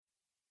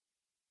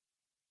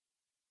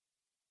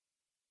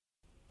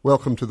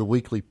Welcome to the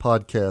weekly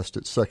podcast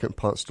at Second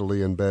Ponce de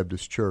Leon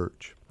Baptist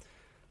Church.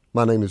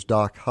 My name is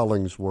Doc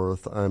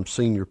Hollingsworth. I'm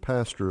senior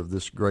pastor of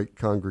this great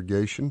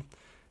congregation,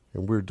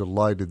 and we're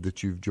delighted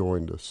that you've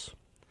joined us.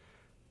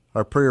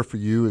 Our prayer for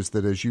you is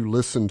that as you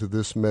listen to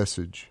this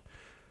message,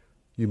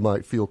 you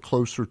might feel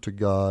closer to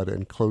God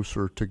and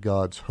closer to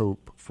God's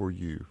hope for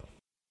you.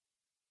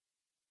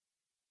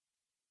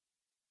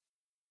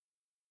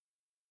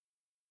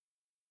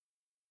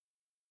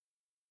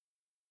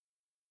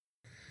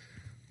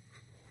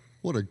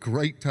 What a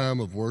great time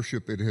of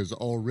worship it has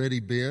already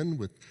been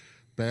with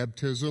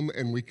baptism,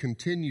 and we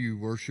continue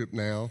worship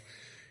now,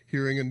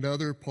 hearing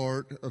another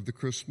part of the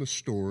Christmas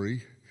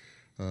story,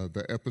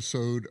 the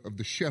episode of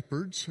the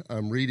shepherds.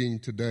 I'm reading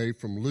today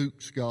from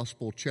Luke's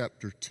Gospel,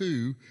 chapter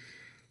 2,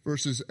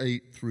 verses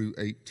 8 through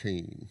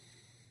 18.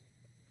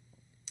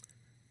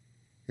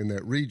 In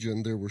that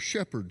region, there were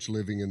shepherds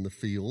living in the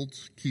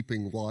fields,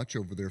 keeping watch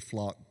over their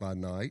flock by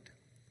night.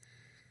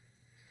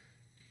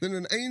 Then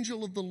an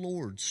angel of the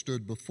Lord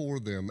stood before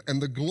them,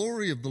 and the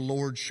glory of the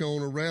Lord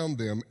shone around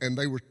them, and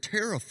they were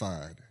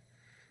terrified.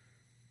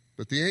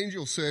 But the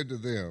angel said to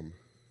them,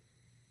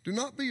 "Do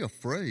not be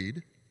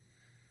afraid.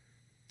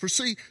 For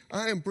see,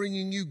 I am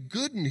bringing you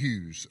good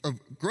news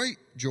of great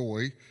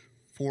joy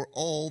for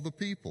all the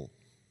people.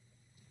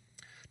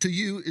 To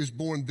you is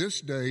born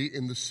this day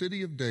in the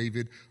city of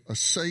David a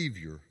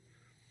Savior,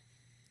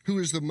 who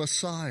is the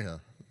Messiah,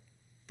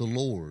 the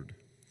Lord.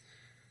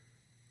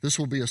 This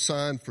will be a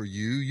sign for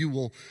you. You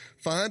will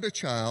find a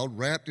child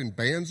wrapped in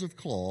bands of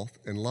cloth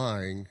and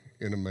lying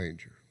in a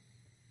manger."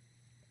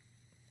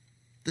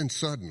 Then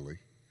suddenly,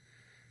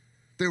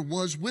 there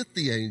was with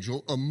the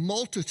angel a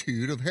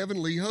multitude of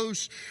heavenly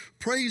hosts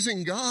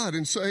praising God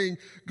and saying,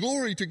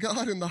 "Glory to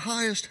God in the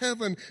highest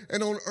heaven,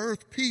 and on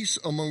earth peace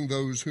among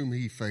those whom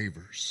he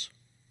favors."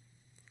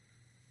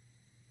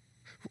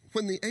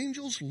 When the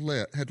angels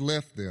had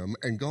left them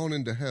and gone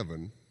into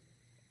heaven,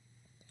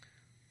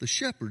 the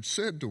shepherds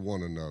said to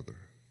one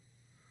another,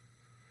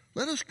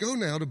 "Let us go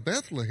now to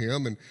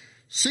Bethlehem and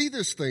see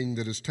this thing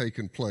that has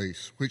taken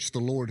place, which the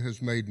Lord has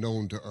made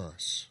known to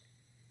us."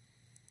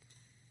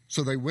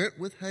 So they went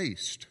with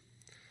haste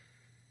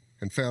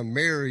and found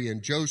Mary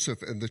and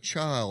Joseph and the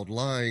child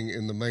lying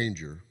in the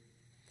manger.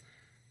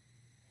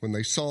 When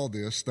they saw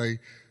this, they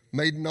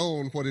made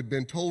known what had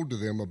been told to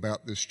them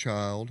about this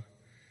child,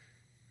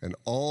 and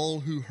all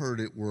who heard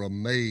it were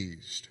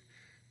amazed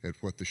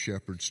at what the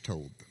shepherds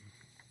told them.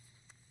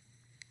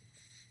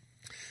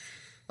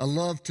 I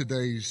love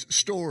today's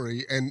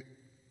story, and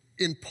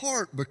in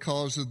part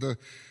because of the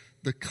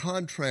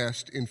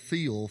contrast in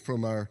feel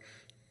from our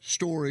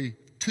story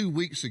 2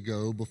 weeks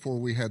ago before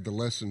we had the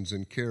lessons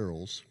and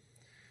carols.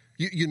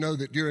 You know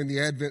that during the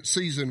Advent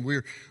season,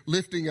 we're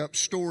lifting up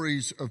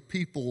stories of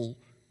people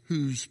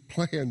whose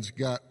plans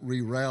got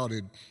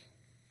rerouted.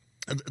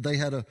 They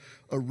had a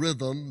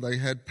rhythm, they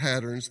had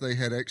patterns, they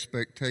had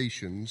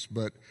expectations,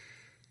 but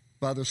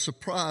by the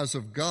surprise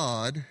of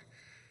God,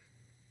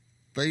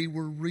 they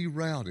were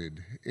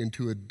rerouted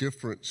into a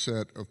different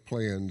set of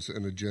plans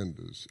and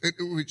agendas,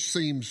 which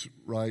seems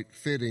right,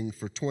 fitting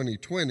for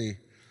 2020,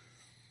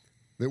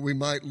 that we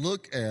might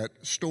look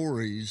at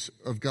stories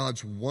of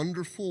God's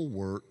wonderful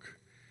work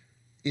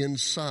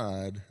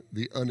inside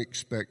the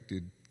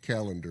unexpected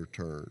calendar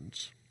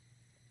turns.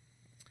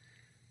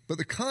 But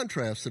the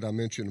contrast that I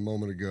mentioned a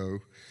moment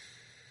ago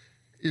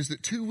is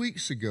that 2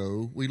 weeks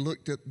ago we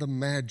looked at the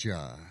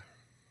Magi.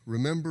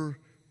 Remember,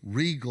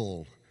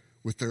 regal,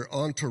 with their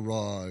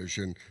entourage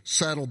and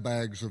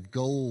saddlebags of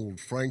gold,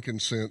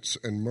 frankincense,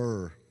 and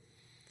myrrh.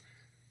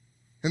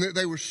 And that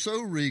they were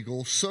so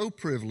regal, so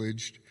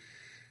privileged,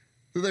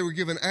 that they were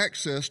given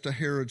access to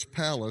Herod's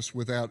palace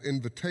without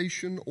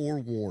invitation or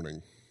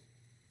warning.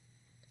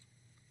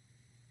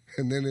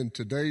 And then in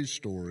today's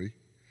story,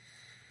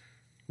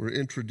 we're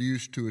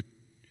introduced to a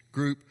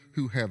group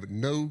who have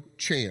no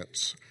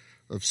chance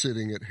of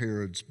sitting at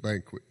Herod's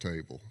banquet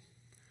table.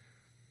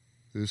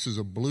 This is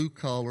a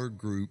blue-collar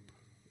group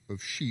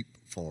of sheep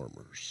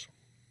farmers.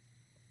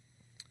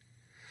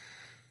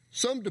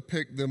 Some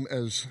depict them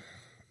as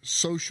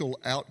social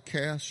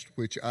outcasts,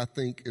 which I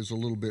think is a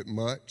little bit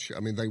much. I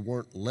mean, they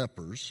weren't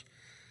lepers,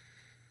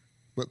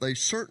 but they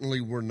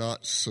certainly were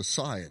not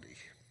society.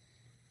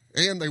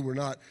 And they were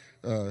not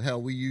how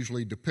we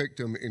usually depict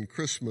them in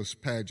Christmas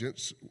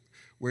pageants,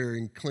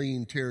 wearing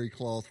clean terry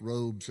cloth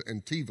robes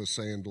and Teva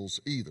sandals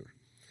either.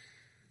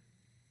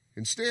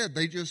 Instead,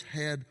 they just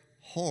had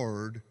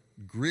hard,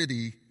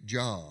 gritty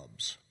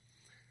jobs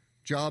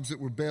that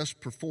were best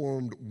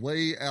performed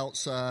way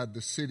outside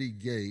the city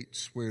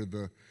gates where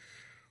the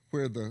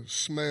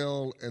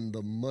smell and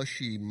the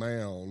mushy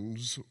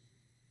mounds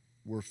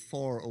were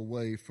far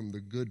away from the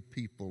good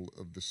people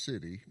of the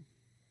city.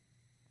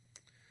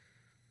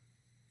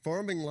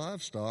 Farming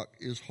livestock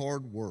is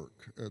hard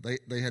work.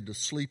 They had to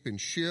sleep in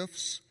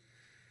shifts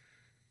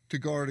to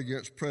guard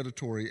against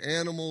predatory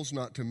animals,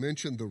 not to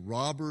mention the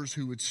robbers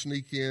who would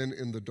sneak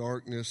in the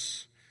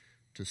darkness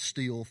to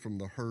steal from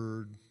the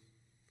herd.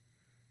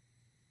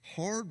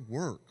 hard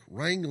work,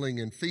 wrangling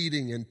and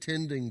feeding and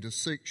tending to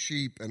sick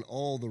sheep and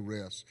all the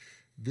rest.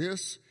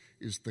 This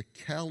is the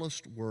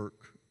calloused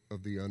work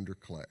of the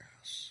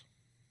underclass.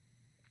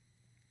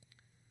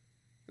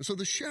 And so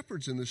the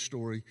shepherds in this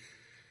story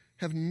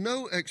have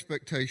no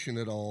expectation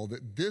at all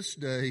that this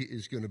day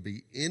is going to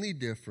be any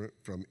different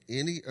from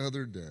any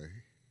other day.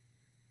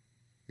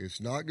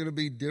 It's not going to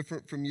be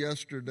different from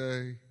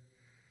yesterday,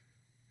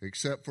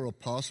 except for a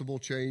possible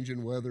change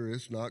in weather.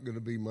 It's not going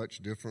to be much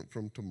different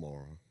from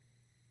tomorrow.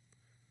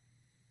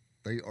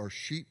 They are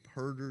sheep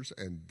herders,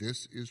 and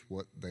this is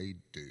what they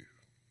do.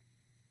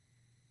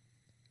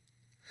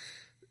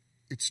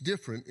 It's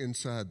different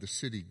inside the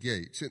city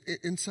gates.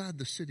 Inside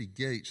the city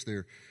gates,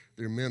 they're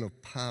men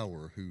of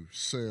power who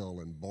sell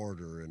and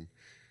barter, and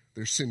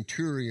they're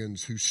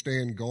centurions who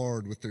stand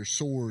guard with their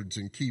swords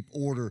and keep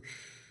order.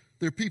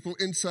 They're people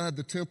inside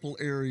the temple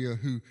area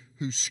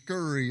who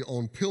scurry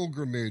on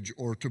pilgrimage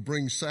or to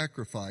bring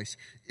sacrifice.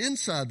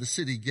 Inside the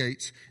city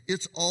gates,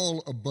 it's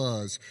all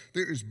abuzz.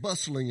 There is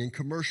bustling and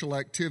commercial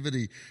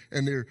activity,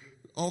 and there are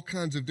all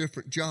kinds of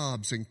different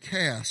jobs and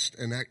caste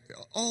and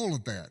all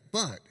of that.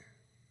 But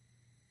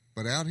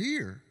out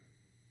here,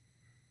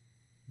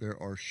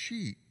 there are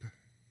sheep,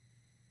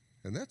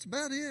 and that's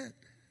about it.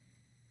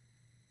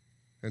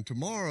 And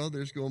tomorrow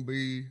there's going to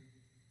be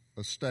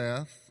a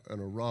staff and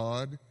a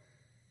rod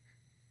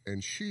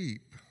and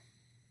sheep.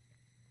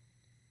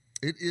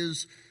 It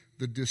is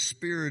the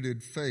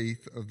dispirited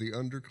faith of the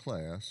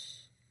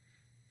underclass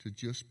to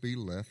just be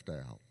left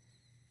out.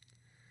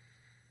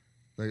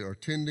 They are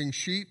tending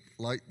sheep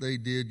like they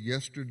did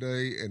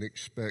yesterday and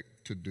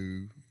expect to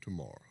do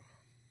tomorrow.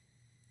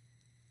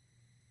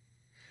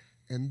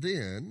 And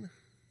then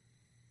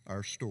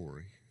our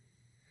story,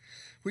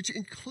 which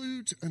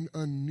includes an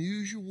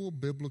unusual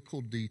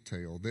biblical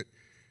detail that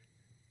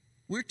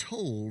we're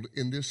told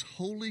in this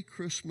holy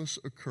Christmas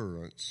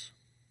occurrence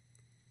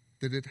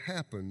that it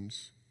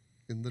happens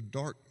in the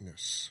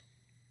darkness.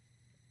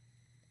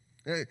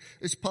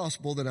 It's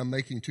possible that I'm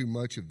making too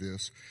much of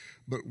this,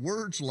 but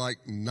words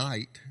like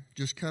night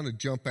just kind of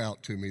jump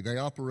out to me. They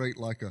operate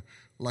like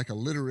a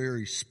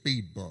literary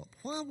speed bump.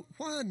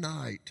 Why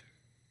night?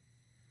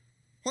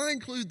 Why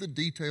include the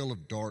detail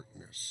of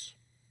darkness?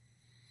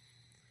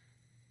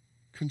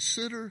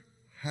 Consider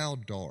how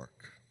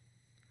dark.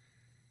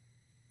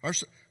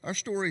 Our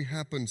story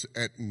happens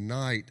at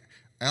night,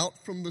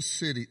 out from the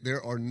city.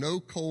 There are no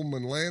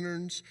Coleman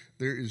lanterns.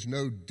 There is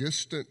no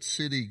distant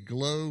city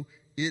glow.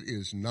 It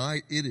is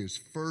night. It is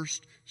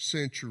first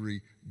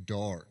century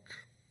dark.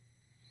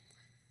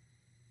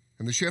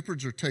 And the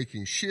shepherds are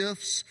taking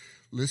shifts,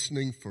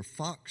 listening for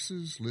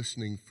foxes,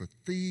 listening for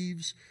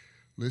thieves,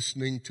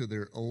 listening to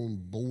their own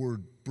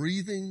bored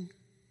breathing.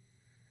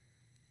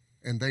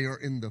 And they are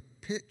in the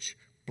pitch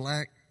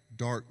black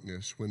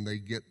darkness when they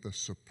get the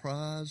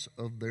surprise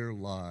of their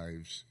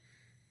lives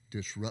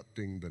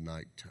disrupting the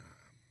nighttime.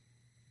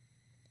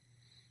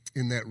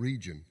 In that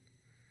region,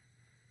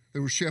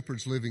 there were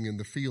shepherds living in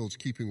the fields,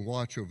 keeping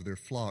watch over their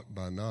flock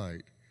by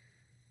night.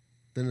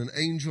 Then an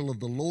angel of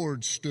the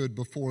Lord stood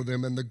before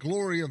them, and the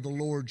glory of the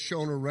Lord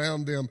shone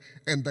around them,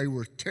 and they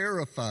were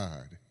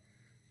terrified.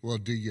 Well,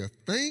 do you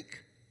think?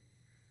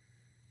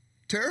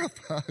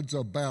 Terrified's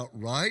about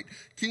right.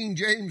 King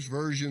James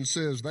Version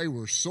says they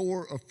were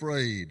sore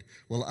afraid.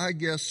 Well, I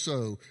guess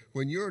so.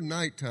 When your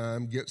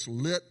nighttime gets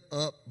lit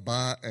up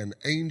by an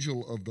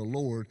angel of the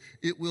Lord,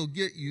 it will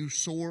get you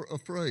sore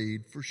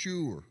afraid for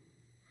sure.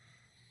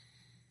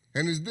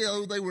 And as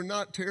though they were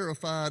not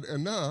terrified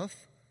enough,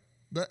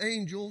 the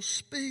angel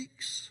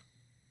speaks.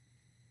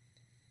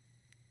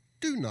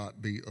 Do not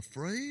be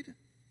afraid.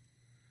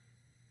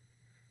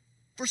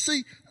 For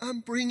see,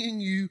 I'm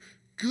bringing you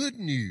good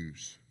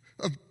news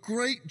of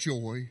great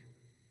joy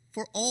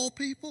for all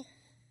people.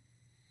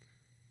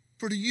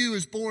 For to you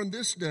is born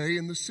this day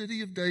in the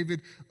city of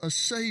David a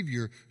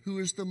Savior who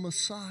is the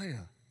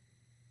Messiah,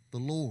 the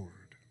Lord.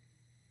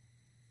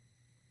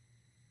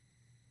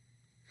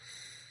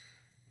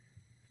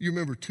 You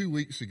remember 2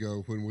 weeks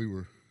ago when we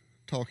were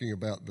talking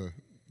about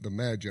the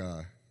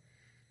Magi,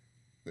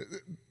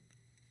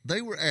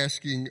 they were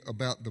asking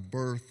about the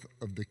birth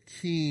of the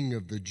King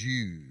of the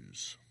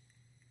Jews.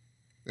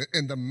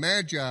 And the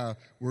Magi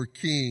were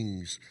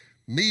kings,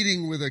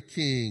 meeting with a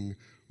king,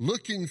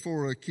 looking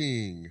for a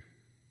king.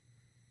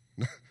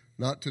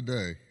 Not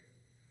today.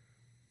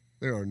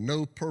 There are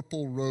no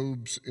purple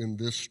robes in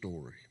this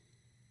story.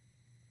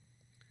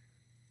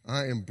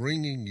 I am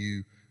bringing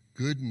you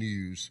good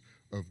news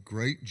of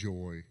great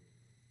joy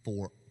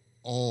for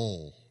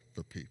all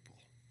the people.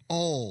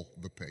 All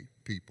the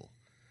people.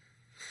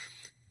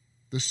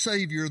 The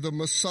Savior, the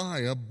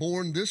Messiah,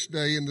 born this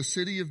day in the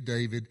city of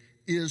David,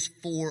 is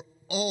for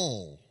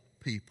all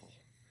people.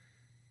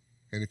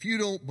 And if you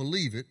don't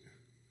believe it,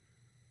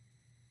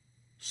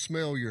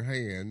 smell your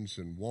hands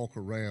and walk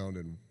around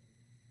and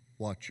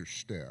watch your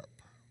step.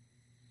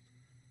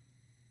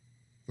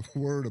 The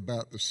word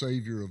about the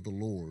Savior of the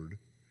Lord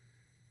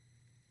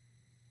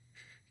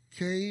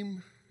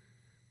came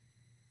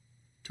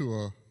to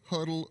a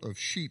huddle of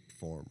sheep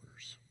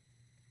farmers.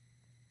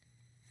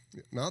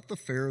 Not the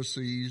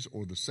Pharisees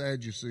or the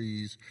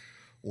Sadducees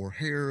or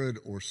Herod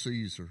or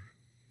Caesar.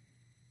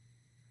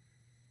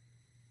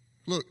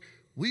 Look,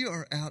 we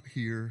are out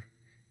here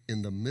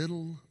in the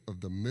middle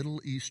of the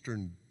Middle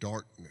Eastern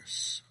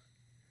darkness.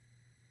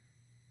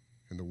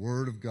 And the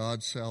word of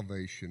God's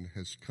salvation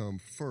has come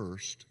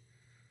first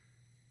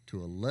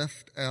to a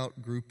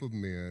left-out group of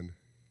men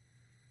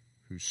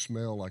who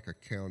smell like a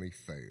county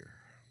fair.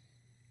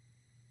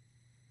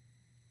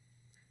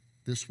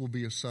 This will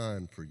be a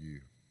sign for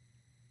you.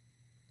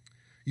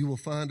 You will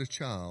find a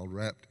child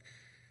wrapped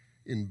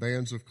in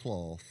bands of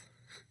cloth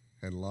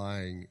and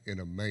lying in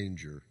a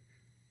manger.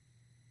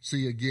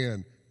 See,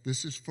 again,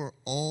 this is for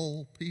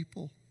all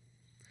people.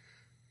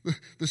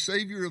 The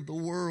Savior of the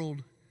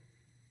world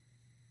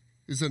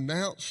is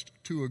announced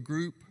to a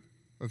group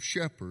of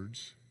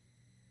shepherds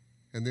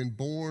and then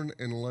born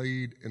and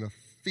laid in a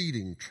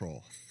feeding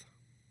trough.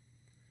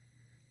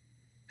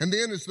 And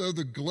then, as though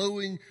the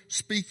glowing,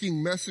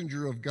 speaking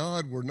messenger of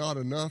God were not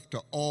enough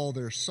to awe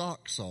their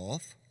socks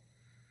off,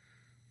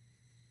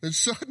 then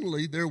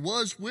suddenly there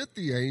was with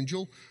the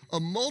angel a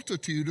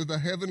multitude of the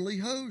heavenly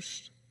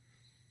host,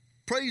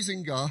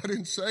 praising God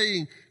and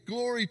saying,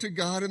 "Glory to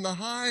God in the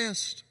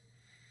highest,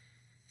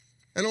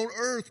 and on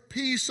earth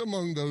peace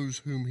among those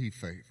whom he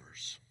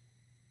favors."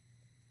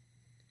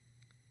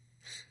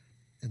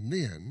 And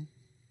then,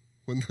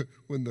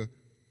 when the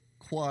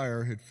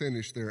choir had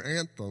finished their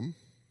anthem,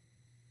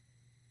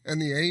 and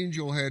the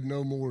angel had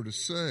no more to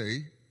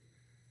say,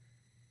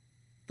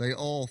 they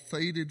all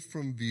faded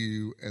from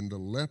view, and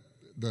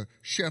the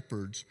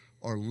shepherds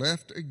are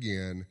left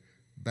again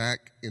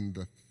back in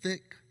the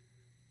thick,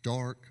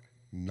 dark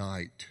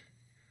night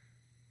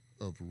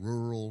of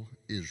rural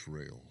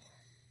Israel.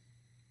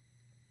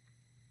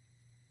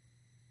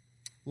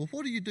 Well,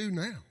 what do you do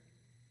now?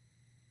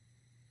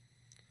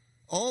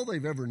 All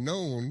they've ever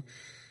known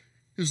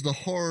is the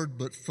hard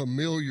but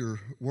familiar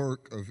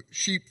work of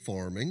sheep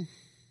farming.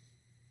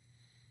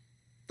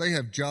 They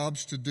have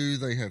jobs to do.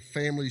 They have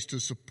families to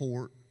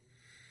support.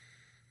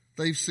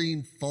 They've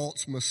seen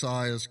false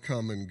messiahs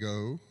come and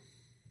go.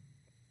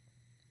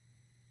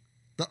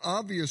 The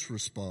obvious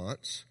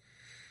response,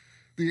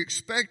 the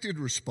expected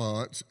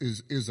response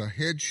is a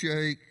head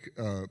shake,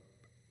 a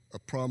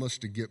promise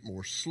to get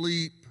more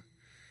sleep,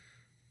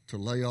 to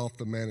lay off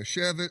the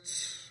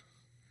Manischewitz,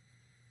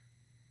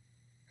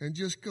 and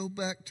just go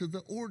back to the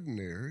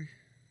ordinary.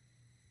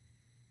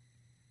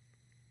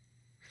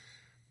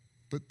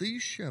 But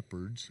these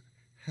shepherds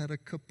had a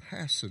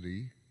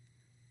capacity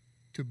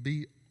to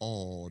be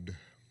awed.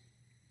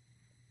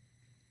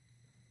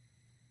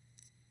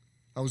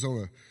 I was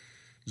on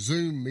a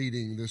Zoom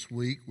meeting this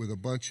week with a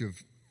bunch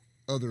of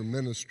other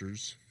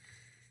ministers.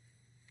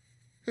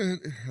 And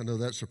I know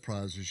that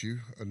surprises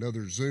you,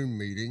 another Zoom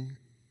meeting.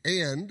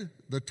 And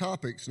the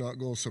topic's not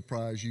going to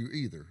surprise you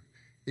either.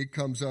 It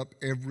comes up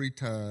every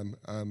time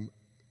I'm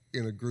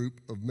in a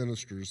group of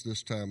ministers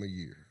this time of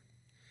year.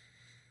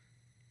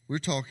 We're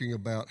talking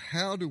about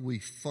how do we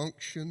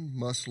function,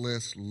 much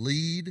less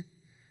lead,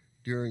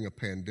 during a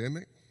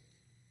pandemic?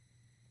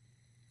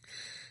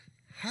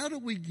 How do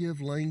we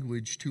give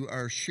language to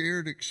our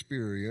shared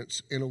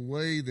experience in a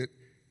way that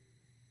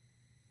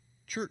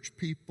church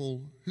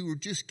people who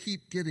just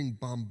keep getting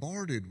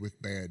bombarded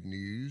with bad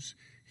news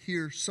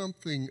hear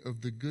something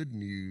of the good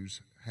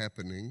news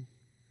happening?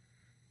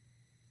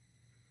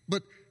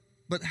 But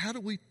how do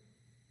we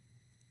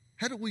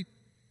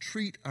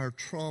treat our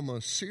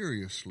trauma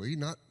seriously,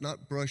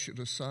 not brush it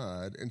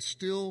aside, and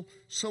still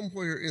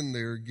somewhere in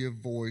there give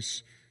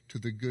voice to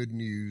the good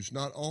news,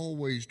 not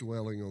always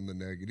dwelling on the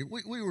negative?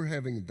 We were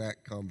having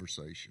that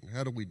conversation.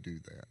 How do we do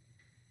that?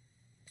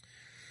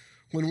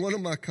 When one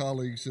of my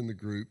colleagues in the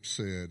group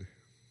said,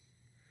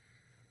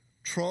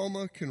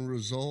 trauma can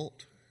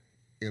result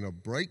in a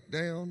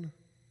breakdown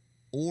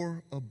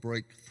or a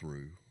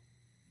breakthrough.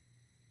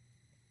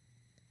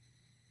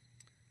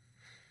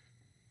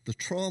 The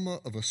trauma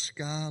of a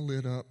sky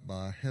lit up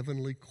by a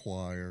heavenly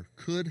choir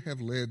could have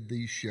led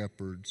these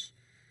shepherds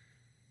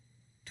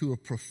to a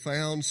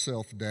profound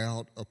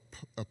self-doubt,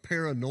 a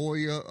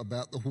paranoia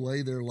about the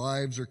way their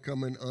lives are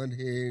coming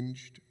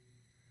unhinged.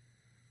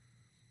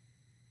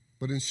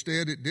 But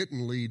instead, it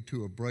didn't lead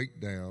to a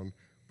breakdown,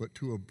 but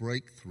to a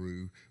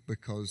breakthrough,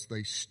 because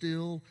they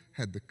still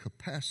had the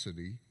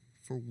capacity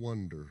for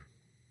wonder.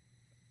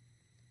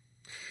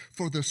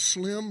 For the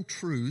slim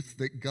truth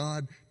that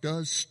God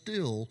does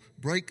still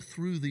break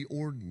through the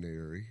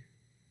ordinary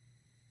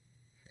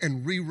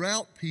and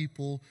reroute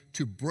people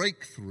to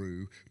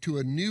breakthrough to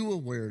a new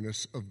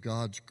awareness of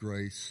God's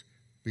grace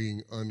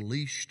being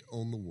unleashed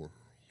on the world.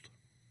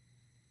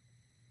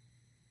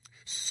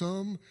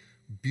 Some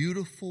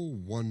beautiful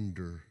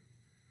wonder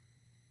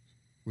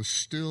was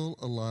still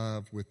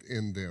alive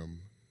within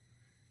them.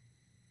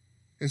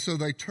 And so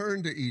they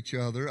turned to each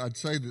other. I'd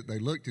say that they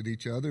looked at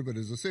each other, but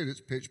as I said,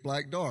 it's pitch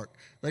black dark.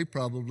 They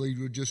probably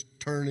were just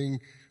turning,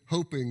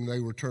 hoping they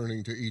were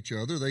turning to each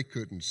other. They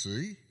couldn't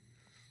see.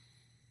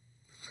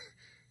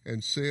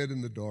 And said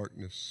in the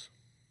darkness,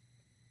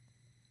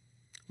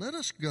 "Let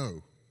us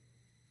go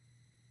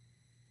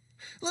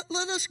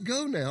Let us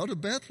go now to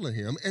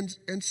Bethlehem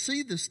and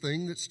see this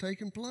thing that's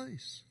taken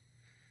place,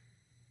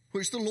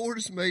 which the Lord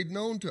has made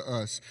known to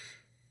us.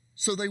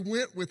 So they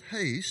went with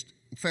haste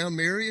and found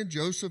Mary and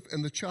Joseph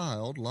and the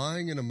child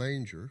lying in a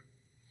manger.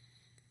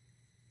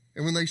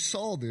 And when they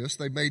saw this,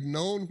 they made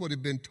known what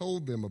had been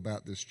told them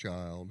about this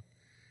child.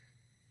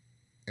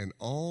 And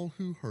all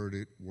who heard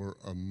it were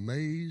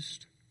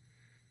amazed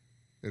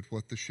at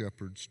what the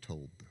shepherds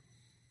told them.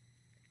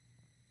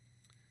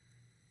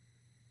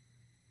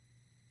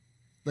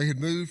 They had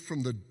moved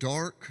from the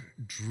dark,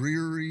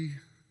 dreary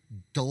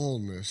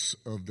dullness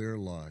of their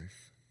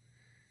life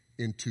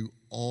into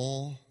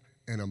awe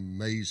and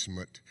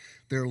amazement.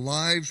 Their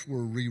lives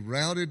were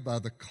rerouted by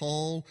the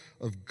call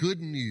of good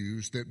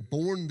news that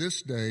born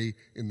this day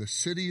in the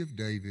city of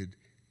David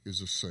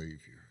is a Savior.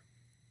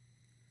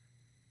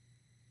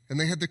 And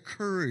they had the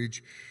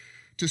courage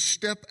to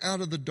step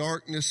out of the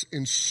darkness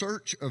in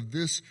search of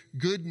this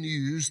good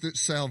news that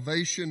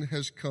salvation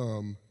has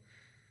come,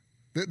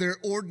 that their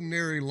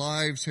ordinary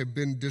lives have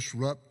been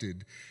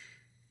disrupted,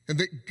 and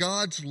that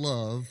God's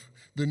love,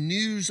 the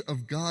news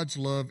of God's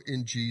love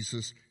in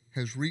Jesus,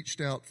 has reached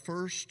out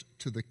first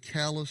to the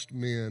calloused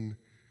men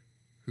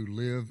who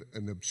live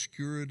in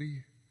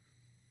obscurity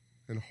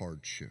and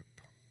hardship.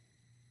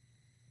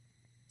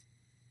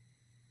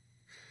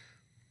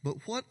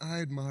 But what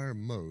I admire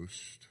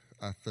most,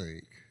 I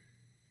think,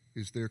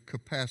 is their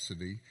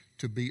capacity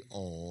to be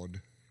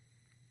awed.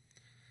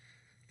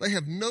 They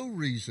have no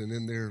reason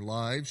in their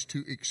lives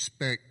to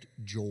expect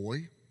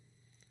joy.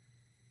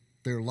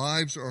 Their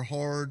lives are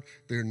hard.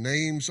 Their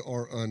names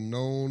are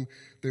unknown.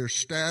 Their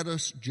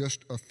status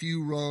just a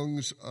few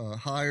rungs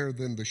higher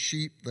than the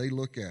sheep they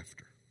look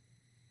after.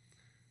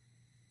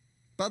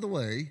 By the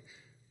way,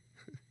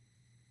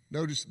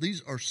 notice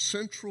these are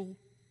central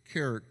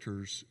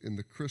characters in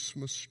the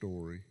Christmas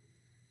story,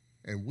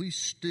 and we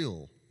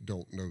still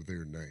don't know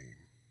their name.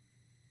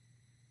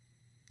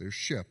 They're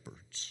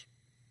shepherds.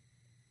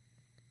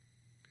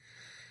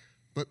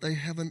 But they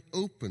have an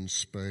open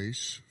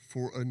space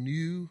for a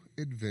new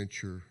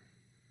adventure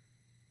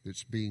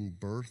that's being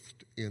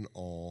birthed in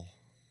awe.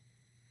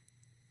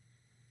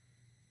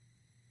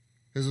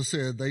 As I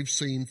said, they've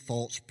seen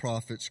false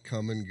prophets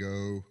come and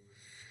go.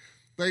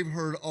 They've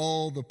heard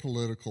all the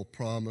political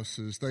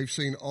promises. They've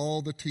seen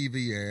all the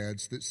TV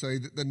ads that say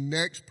that the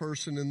next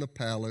person in the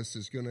palace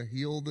is going to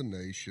heal the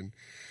nation.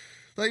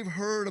 They've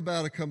heard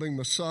about a coming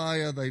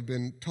Messiah. They've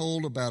been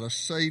told about a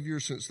Savior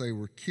since they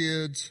were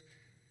kids.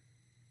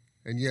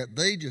 And yet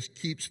they just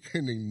keep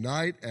spending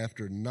night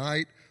after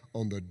night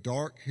on the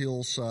dark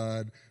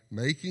hillside,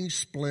 making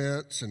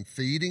splints and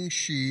feeding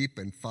sheep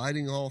and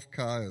fighting off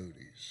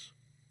coyotes.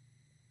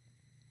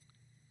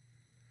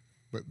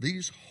 But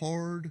these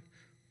hard,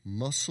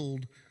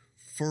 muscled,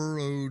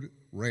 furrowed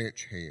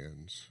ranch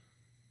hands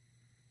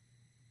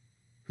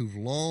who've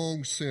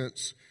long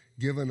since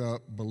given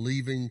up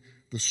believing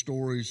the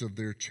stories of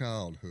their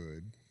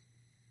childhood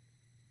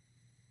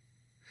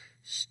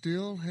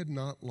still had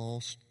not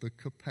lost the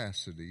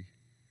capacity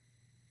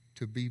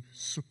to be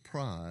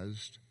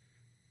surprised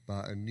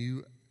by a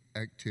new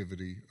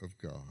activity of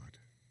God,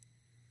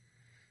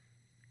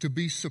 to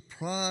be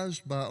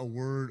surprised by a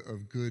word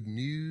of good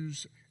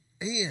news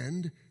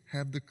and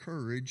have the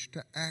courage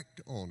to act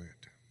on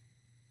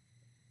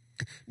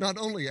it. Not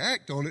only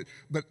act on it,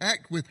 but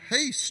act with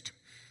haste.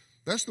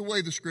 That's the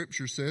way the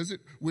scripture says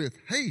it, with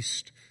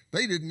haste.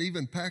 They didn't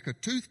even pack a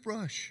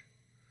toothbrush.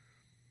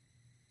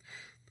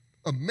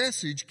 A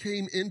message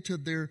came into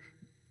their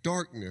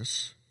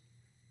darkness,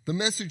 the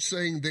message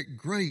saying that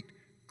great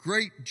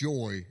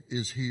joy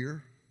is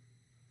here.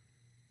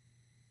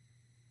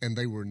 And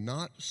they were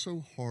not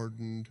so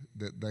hardened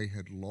that they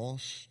had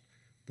lost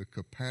the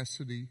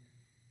capacity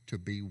to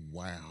be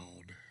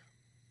wowed.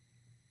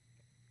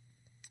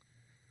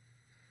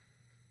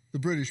 The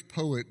British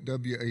poet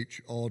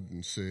W.H.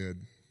 Auden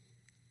said,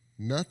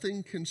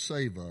 "Nothing can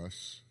save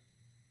us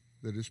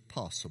that is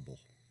possible.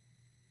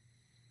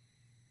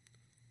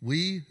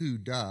 We who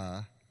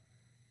die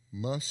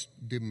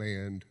must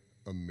demand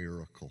a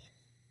miracle."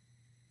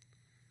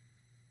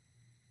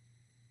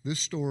 This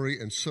story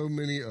and so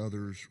many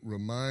others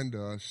remind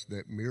us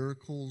that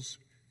miracles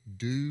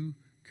do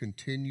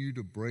continue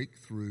to break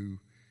through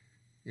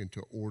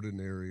into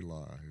ordinary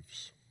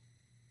lives.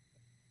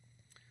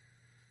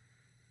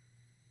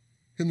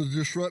 In the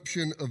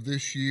disruption of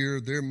this year,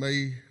 there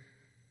may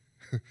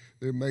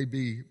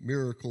be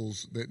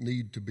miracles that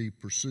need to be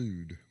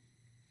pursued.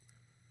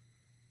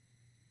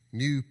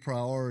 New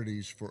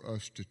priorities for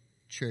us to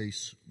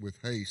chase with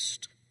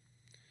haste.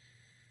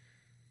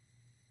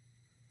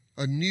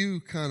 A new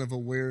kind of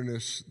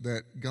awareness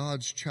that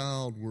God's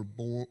child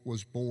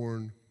was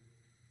born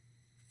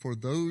for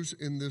those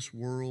in this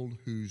world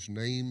whose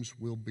names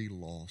will be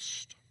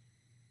lost.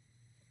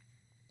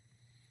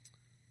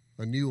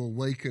 A new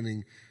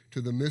awakening to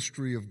the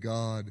mystery of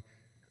God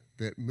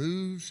that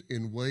moves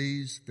in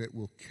ways that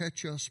will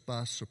catch us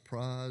by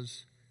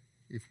surprise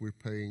if we're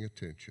paying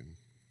attention.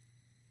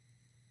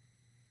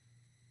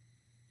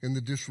 In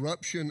the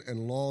disruption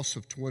and loss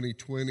of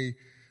 2020,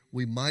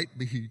 we might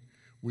be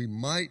we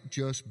might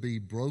just be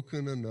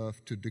broken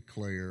enough to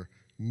declare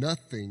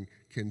nothing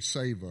can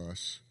save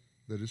us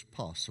that is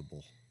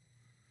possible.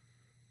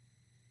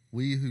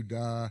 We who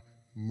die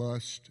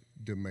must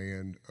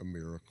demand a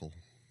miracle.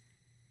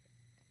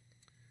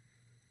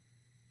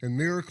 And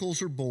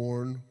miracles are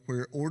born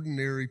where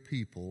ordinary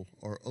people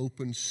are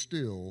open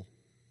still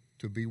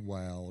to be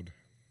wowed.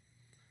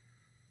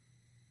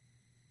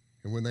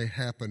 And when they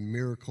happen,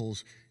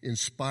 miracles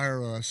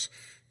inspire us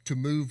to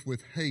move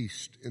with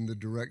haste in the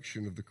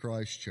direction of the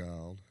Christ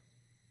child.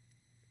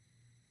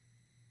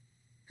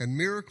 And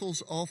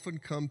miracles often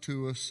come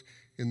to us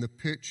in the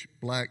pitch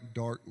black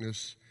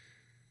darkness,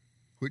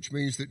 which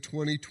means that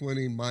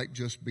 2020 might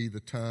just be the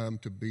time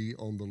to be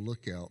on the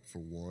lookout for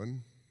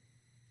one.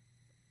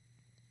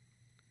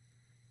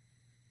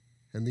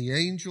 And the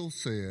angel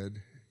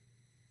said,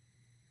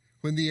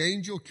 when the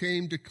angel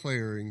came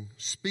declaring,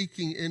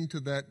 speaking into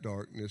that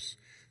darkness,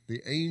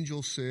 the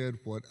angel said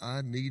what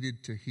I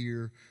needed to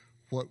hear,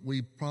 what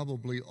we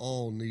probably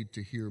all need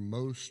to hear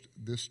most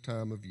this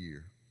time of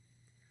year.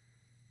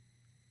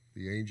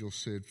 The angel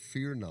said,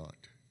 fear not,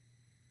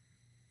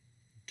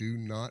 do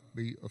not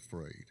be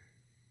afraid,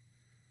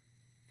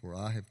 for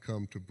I have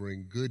come to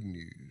bring good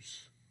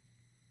news,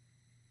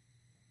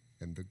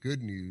 and the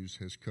good news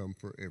has come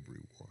for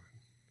everyone.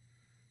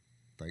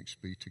 Thanks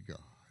be to God.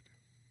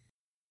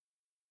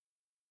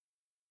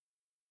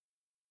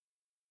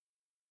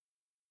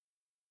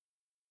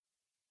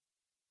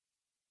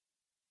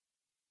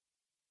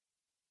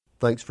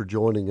 Thanks for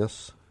joining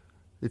us.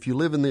 If you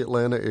live in the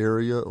Atlanta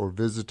area or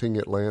visiting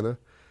Atlanta,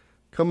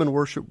 come and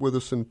worship with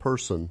us in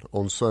person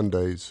on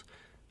Sundays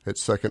at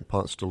Second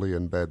Ponce de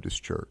Leon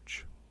Baptist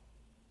Church.